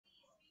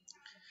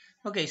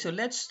Okay, so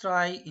let's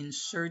try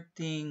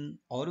inserting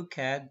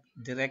AutoCAD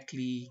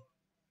directly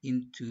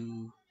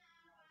into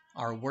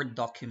our Word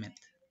document.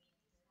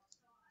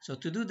 So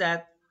to do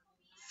that,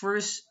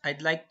 first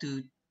I'd like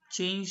to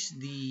change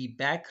the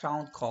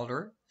background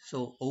color.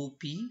 So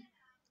OP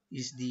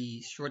is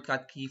the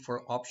shortcut key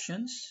for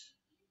options.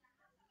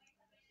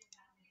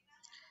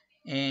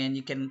 And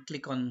you can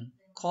click on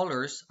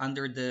colors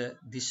under the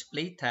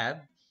display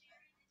tab,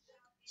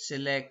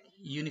 select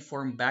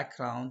uniform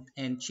background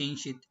and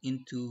change it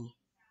into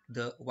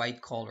the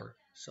white color.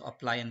 So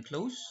apply and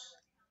close.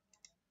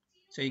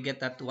 So you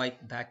get that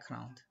white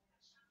background.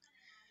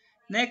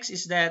 Next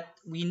is that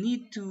we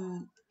need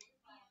to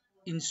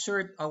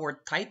insert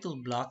our title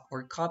block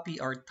or copy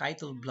our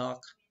title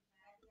block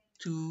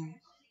to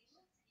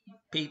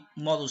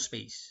model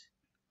space.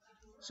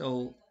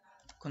 So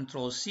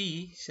Control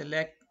C,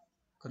 select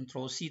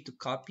Control C to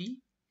copy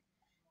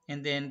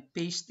and then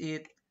paste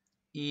it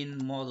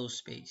in model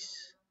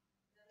space.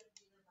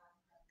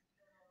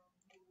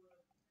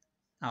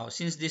 Now,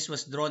 since this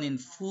was drawn in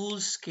full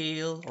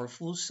scale or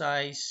full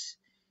size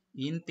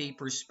in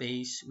paper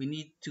space, we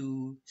need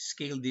to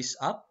scale this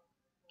up.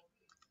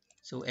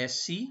 So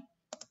SC.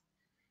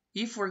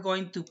 If we're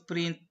going to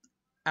print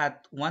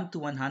at 1 to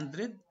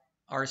 100,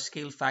 our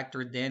scale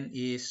factor then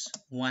is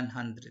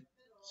 100.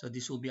 So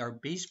this will be our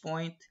base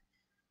point,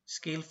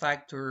 scale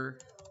factor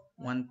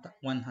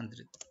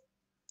 100.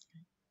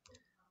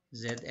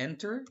 Z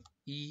enter,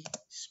 E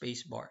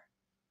space bar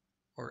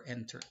or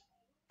enter.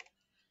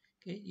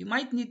 Okay, you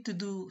might need to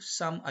do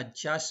some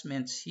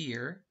adjustments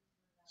here.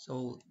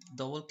 So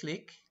double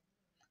click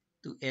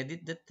to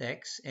edit the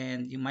text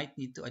and you might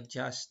need to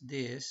adjust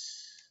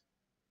this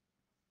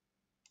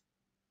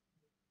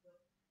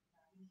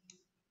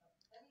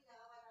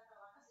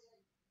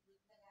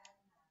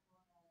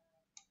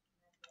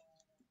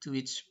to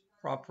its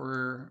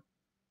proper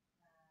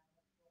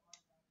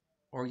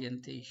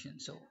orientation.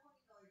 So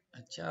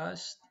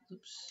adjust,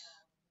 oops,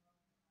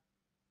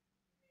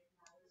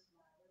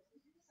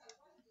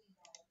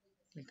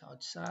 click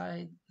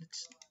outside.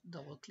 Let's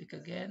double click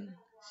again,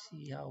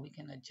 see how we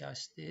can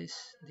adjust this.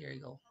 There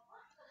you go.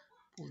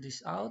 Pull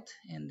this out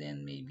and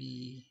then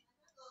maybe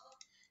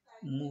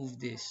move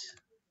this.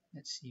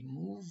 Let's see,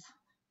 move.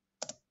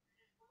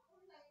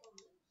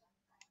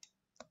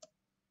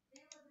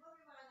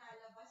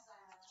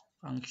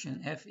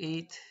 Function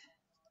F8.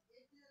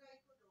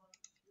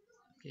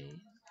 Okay,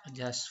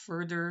 adjust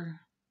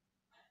further.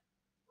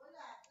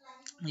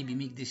 Maybe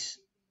make this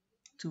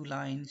 2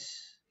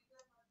 lines.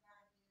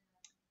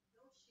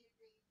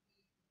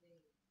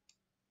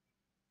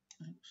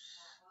 Oops.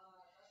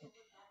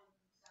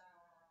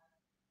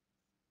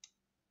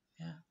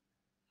 Yeah.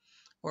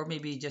 Or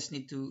maybe you just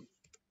need to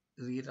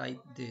rewrite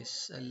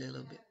this a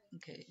little bit.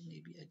 Okay,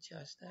 maybe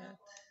adjust that.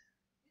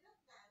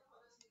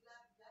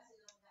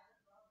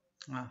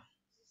 Ah,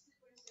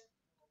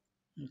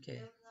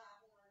 okay.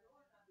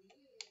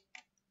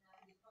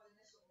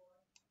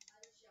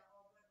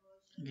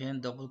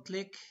 Again, double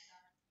click,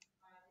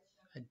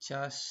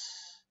 adjust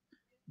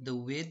the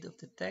width of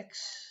the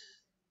text,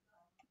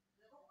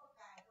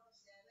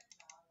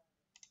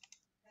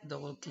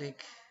 double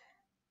click,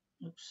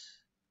 oops,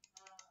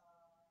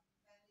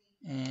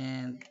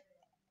 and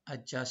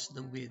adjust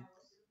the width.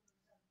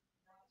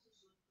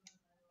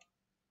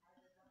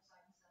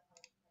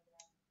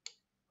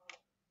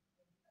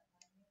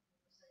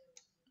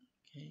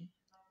 Okay,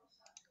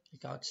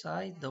 click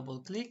outside, double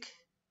click,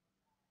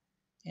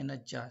 and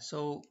adjust.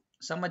 So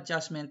some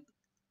adjustment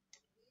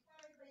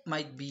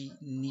might be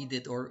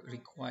needed or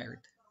required.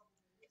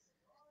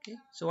 Okay,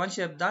 so once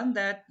you have done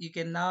that, you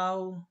can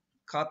now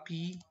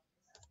copy.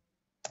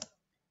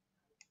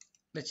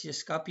 Let's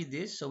just copy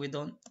this so we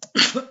don't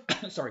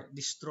sorry,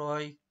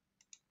 destroy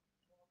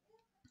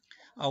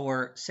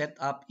our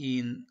setup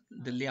in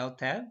the layout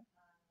tab.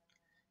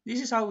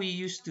 This is how we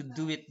used to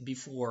do it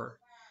before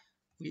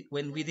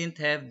when we didn't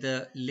have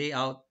the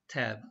layout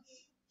tab.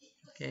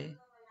 Okay,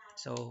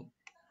 so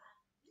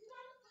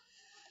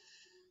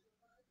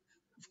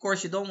of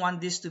course you don't want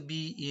this to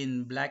be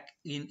in black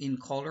in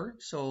color,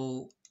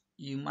 so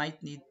you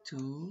might need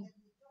to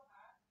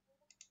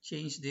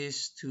change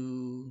this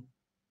to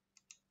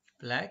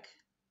black.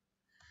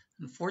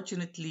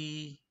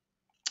 Unfortunately,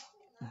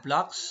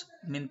 blocks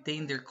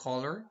maintain their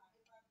color,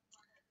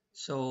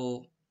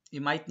 so you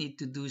might need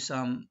to do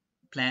some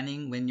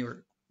planning when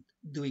you're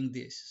doing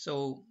this.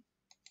 So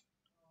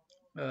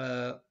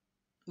uh,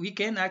 we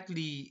can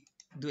actually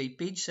do a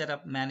page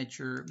setup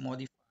manager,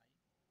 modify,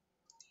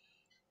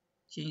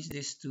 change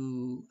this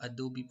to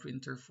Adobe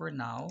Printer for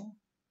now.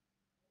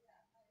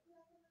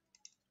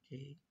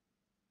 Okay,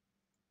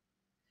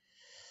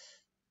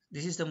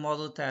 this is the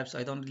model tab, so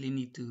I don't really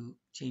need to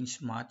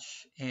change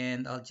much,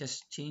 and I'll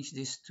just change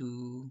this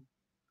to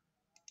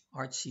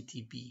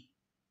ArtCTB.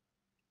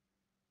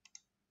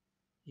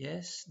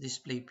 Yes,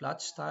 display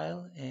plot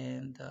style,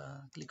 and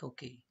click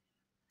OK.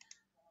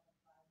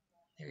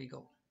 There you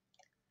go.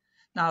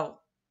 Now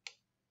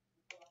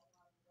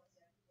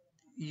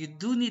you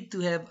do need to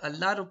have a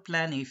lot of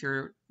planning if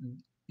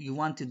you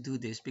want to do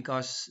this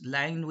because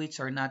line weights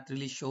are not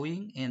really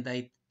showing, and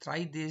I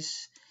tried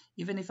this.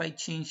 Even if I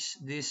change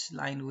this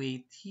line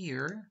weight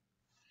here,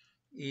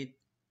 it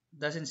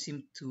doesn't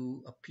seem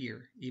to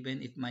appear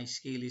even if my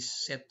scale is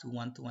set to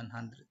 1 to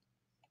 100.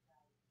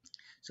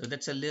 So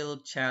that's a little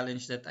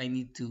challenge that I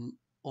need to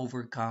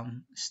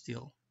overcome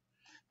still.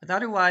 But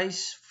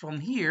otherwise, from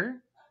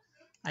here,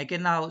 I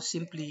can now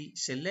simply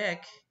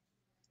select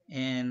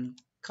and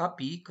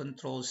copy,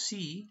 Control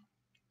C.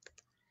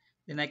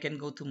 Then I can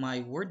go to my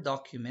Word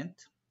document,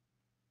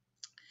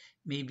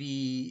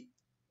 maybe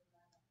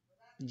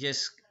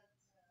just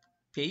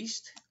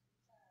paste.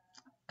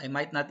 I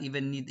might not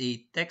even need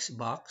a text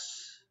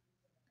box.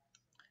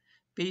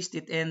 Paste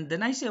it. And the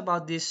nice thing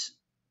about this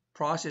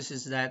process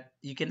is that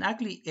you can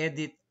actually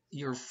edit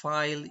your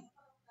file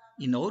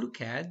in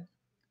AutoCAD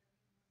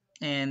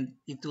and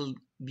it will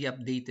be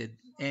updated.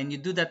 And you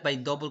do that by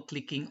double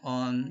clicking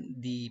on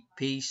the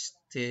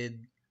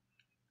pasted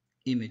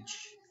image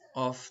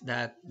of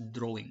that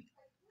drawing.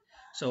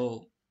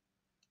 So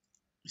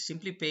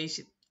simply paste,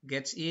 it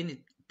gets in, it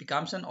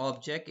becomes an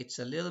object. It's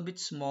a little bit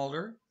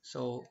smaller,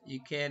 so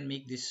you can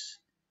make this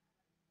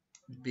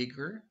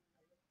bigger.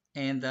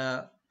 And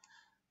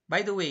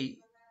by the way,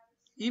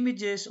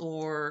 images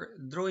or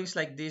drawings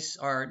like this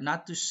are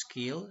not to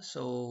scale,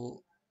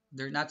 so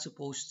they're not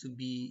supposed to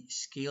be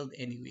scaled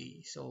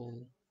anyway. So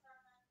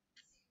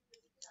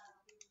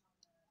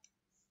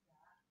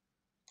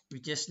we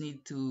just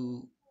need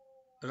to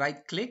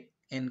right click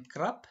and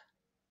crop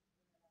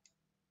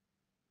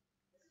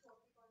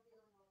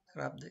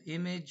the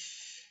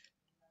image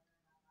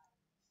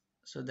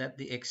so that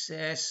the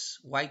excess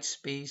white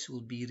space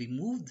will be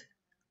removed.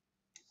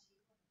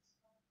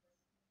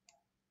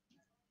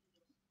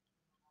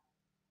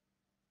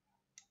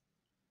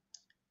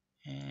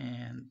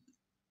 And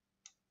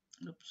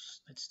oops,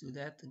 let's do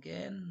that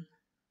again.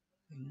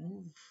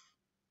 Remove.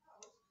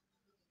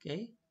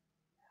 Okay,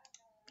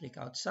 click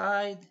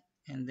outside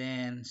and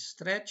then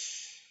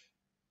stretch.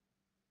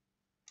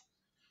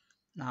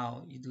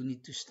 Now you do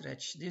need to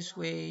stretch this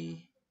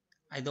way.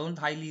 I don't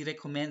highly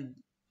recommend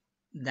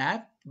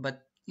that,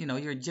 but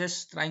you're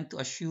just trying to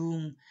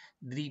assume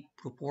the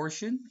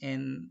proportion,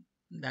 and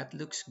that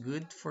looks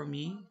good for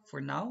me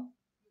for now.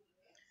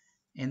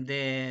 And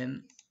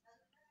then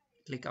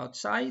click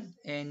outside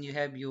and you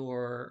have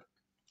your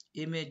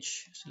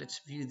image. So let's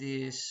view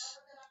this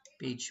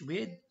page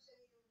width.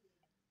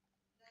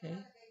 Okay,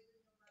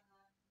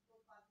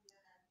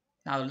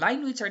 now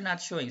line widths are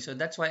not showing, so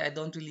that's why I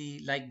don't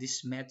really like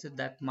this method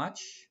that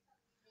much.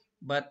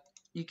 But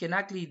you can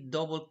actually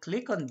double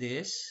click on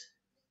this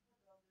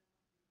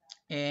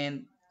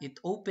and it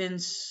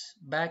opens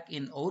back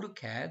in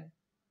AutoCAD,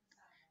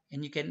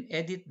 and you can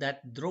edit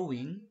that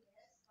drawing,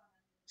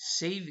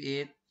 save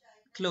it,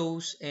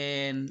 close,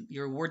 and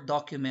your Word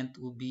document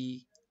will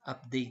be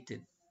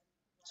updated.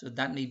 So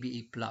that may be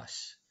a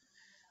plus.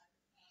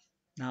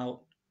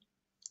 Now,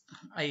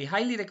 I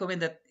highly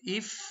recommend that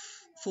if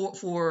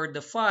for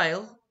the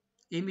file,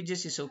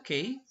 images is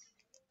okay.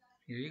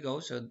 Here you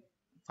go. So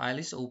file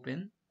is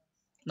open.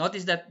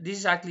 Notice that this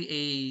is actually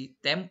a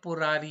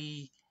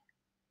temporary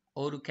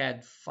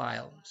AutoCAD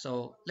file.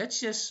 So let's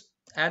just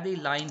add a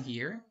line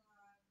here.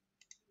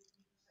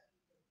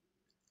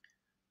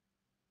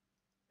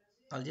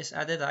 I'll just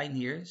add a line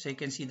here so you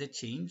can see the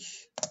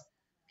change.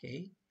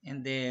 Okay,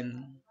 and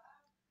then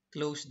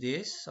close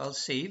this. I'll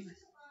save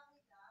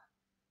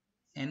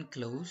and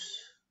close.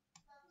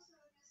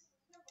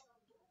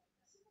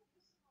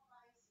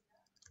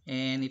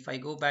 And if I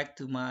go back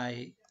to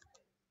my,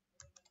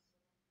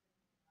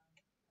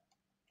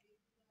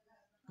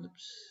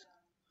 oops,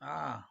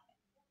 ah,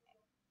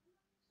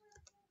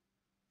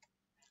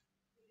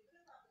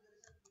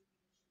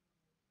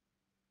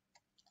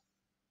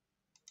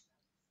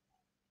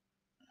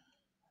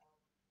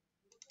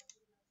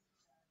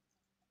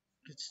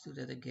 let's do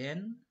that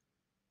again.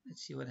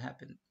 Let's see what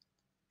happened.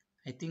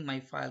 I think my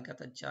file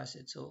got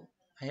adjusted. So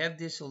I have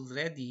this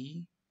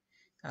already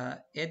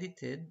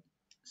edited.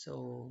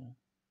 So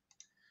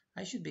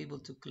I should be able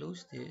to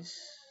close this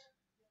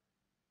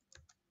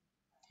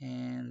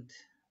and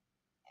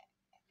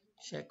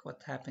check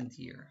what happened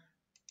here.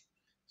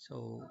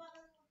 So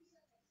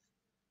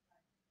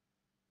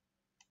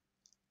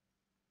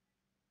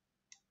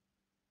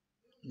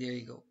there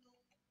you go.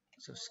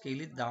 So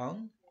scale it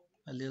down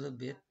a little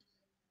bit.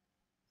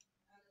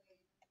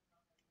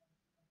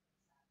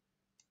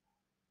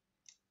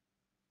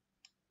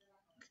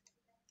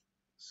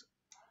 So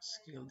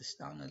scale this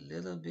down a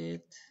little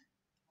bit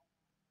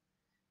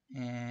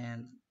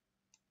and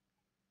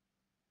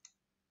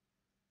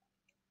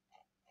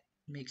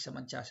make some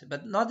adjustment.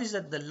 But notice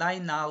that the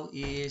line now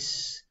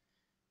is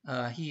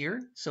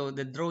here, so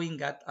the drawing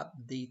got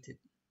updated.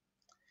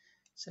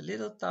 It's a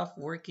little tough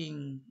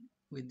working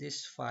with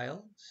this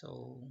file,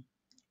 so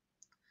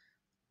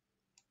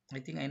I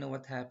think I know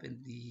what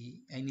happened.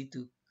 I need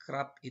to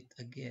crop it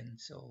again.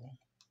 So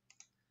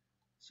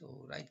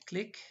right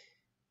click,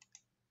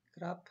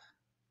 crop,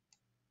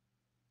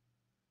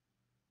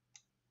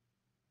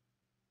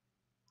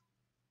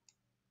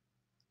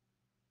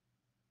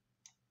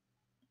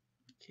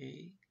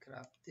 Okay,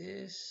 grab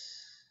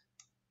this.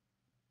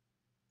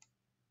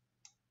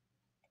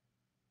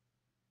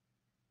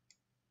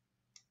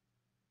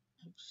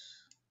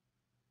 Oops.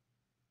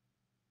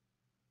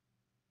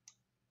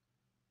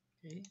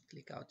 Okay,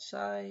 click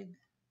outside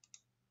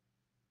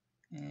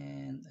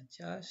and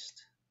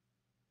adjust.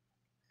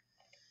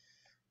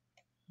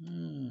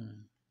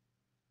 Hmm.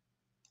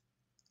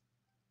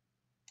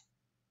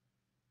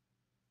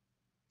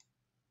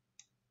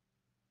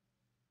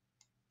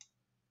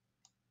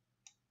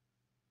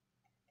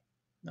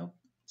 Nope,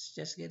 it's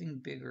just getting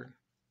bigger.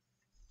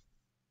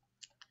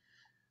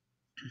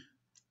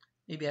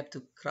 Maybe I have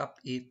to crop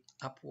it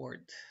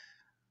upward.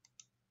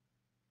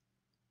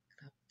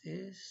 Crop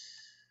this.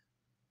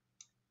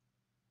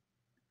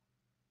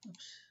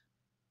 Oops.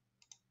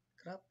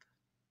 Crop.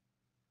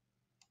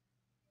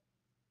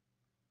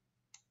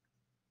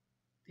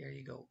 There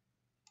you go.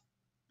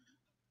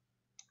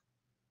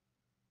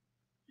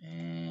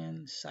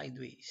 And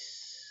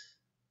sideways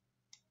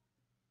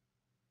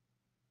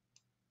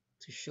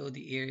to show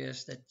the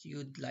areas that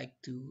you'd like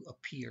to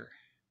appear.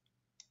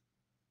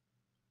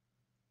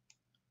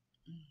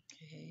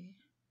 Okay,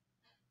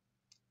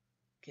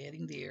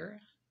 getting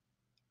there.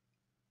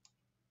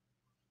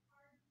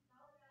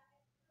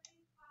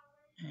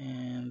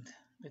 And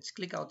let's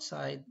click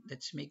outside.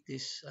 Let's make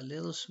this a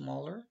little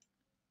smaller.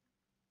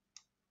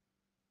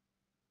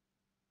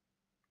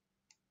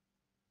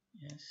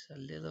 Yes, a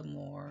little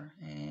more.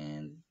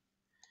 And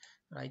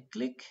right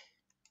click,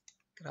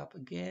 crop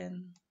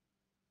again.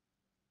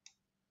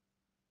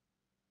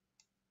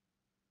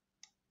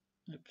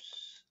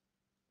 Oops,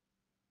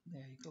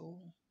 there you go.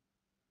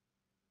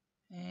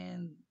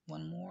 And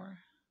one more.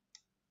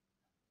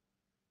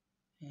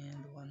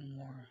 And one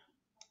more.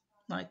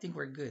 No, I think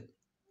we're good.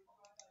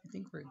 I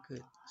think we're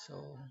good.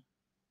 So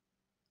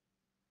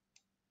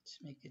let's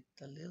make it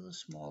a little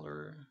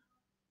smaller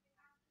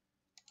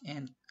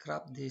and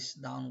crop this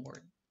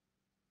downward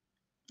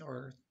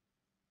or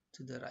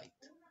to the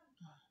right.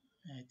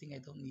 I think I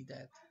don't need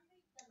that.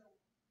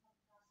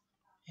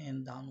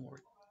 And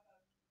downward.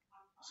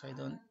 So I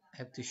don't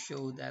have to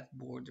show that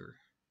border.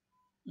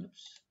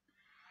 Oops.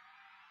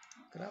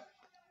 Crop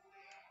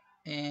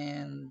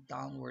and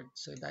downward.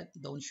 So that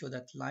don't show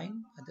that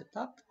line at the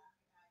top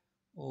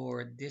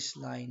or this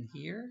line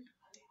here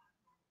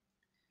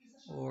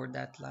or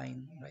that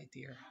line right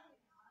here.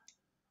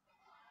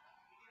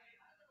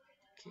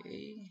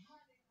 Okay.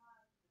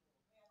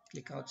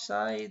 Click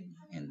outside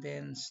and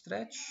then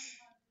stretch.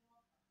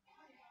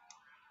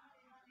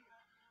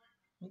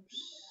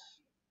 Oops.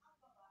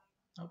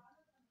 Up.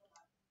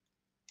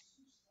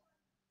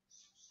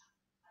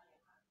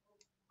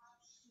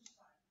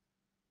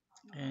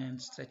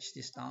 And stretch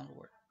this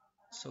downward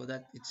so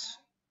that it's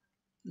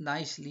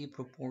nicely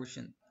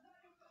proportioned.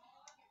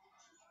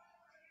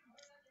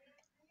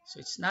 So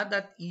it's not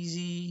that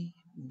easy,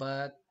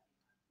 but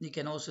you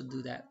can also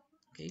do that.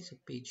 Okay, so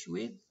page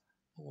width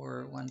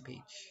or one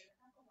page.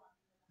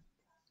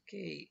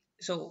 Okay,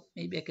 so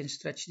maybe I can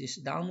stretch this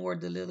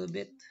downward a little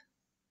bit.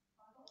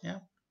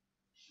 Yeah,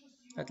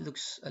 that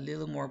looks a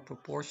little more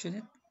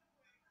proportionate.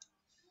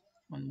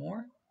 One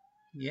more.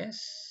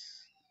 Yes.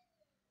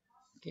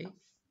 Okay.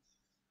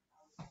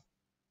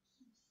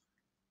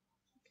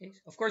 Okay.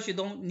 Of course, you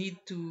don't need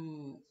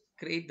to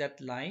create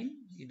that line.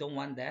 You don't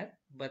want that,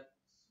 but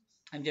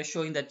I'm just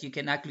showing that you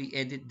can actually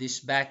edit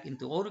this back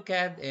into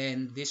AutoCAD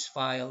and this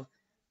file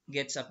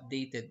gets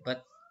updated.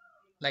 But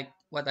like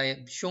what I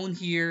have shown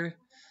here,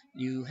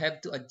 you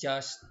have to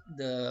adjust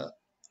the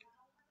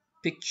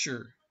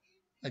picture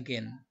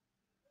again.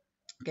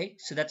 Okay,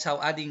 so that's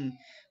how adding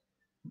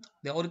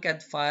the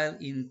AutoCAD file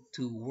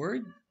into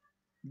Word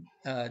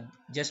uh,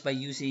 just by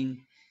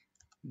using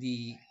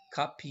the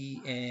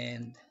copy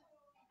and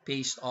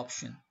paste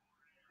option.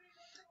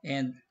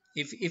 And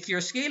if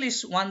your scale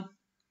is 1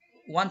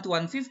 to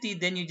 150,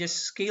 then you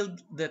just scale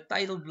the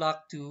title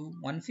block to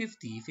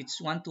 150. If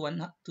it's 1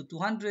 to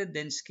 200,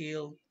 then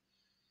scale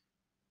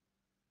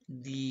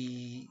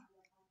the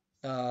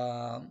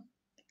uh,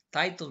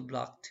 title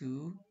block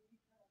to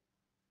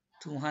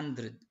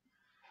 200.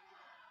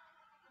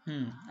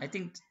 I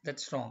think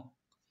that's wrong.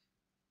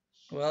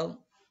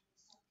 Well,